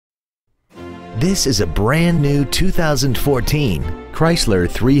This is a brand new 2014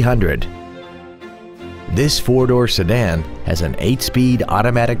 Chrysler 300. This four-door sedan has an 8-speed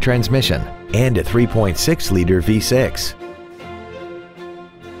automatic transmission and a 3.6-liter V6.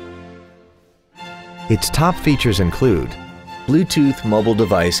 Its top features include Bluetooth mobile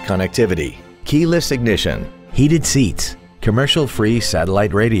device connectivity, keyless ignition, heated seats, commercial-free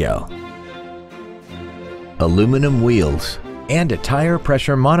satellite radio, aluminum wheels, and a tire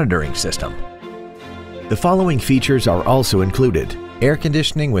pressure monitoring system. The following features are also included: air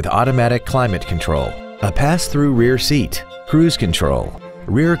conditioning with automatic climate control, a pass-through rear seat, cruise control,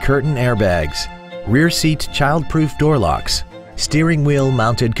 rear curtain airbags, rear seat child-proof door locks, steering wheel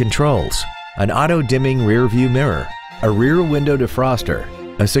mounted controls, an auto-dimming rear view mirror, a rear window defroster,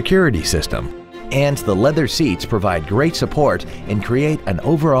 a security system, and the leather seats provide great support and create an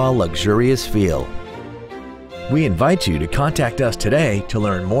overall luxurious feel. We invite you to contact us today to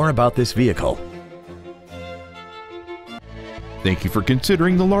learn more about this vehicle. Thank you for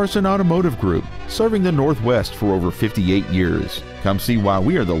considering the Larson Automotive Group, serving the Northwest for over 58 years. Come see why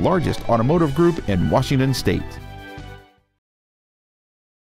we are the largest automotive group in Washington State.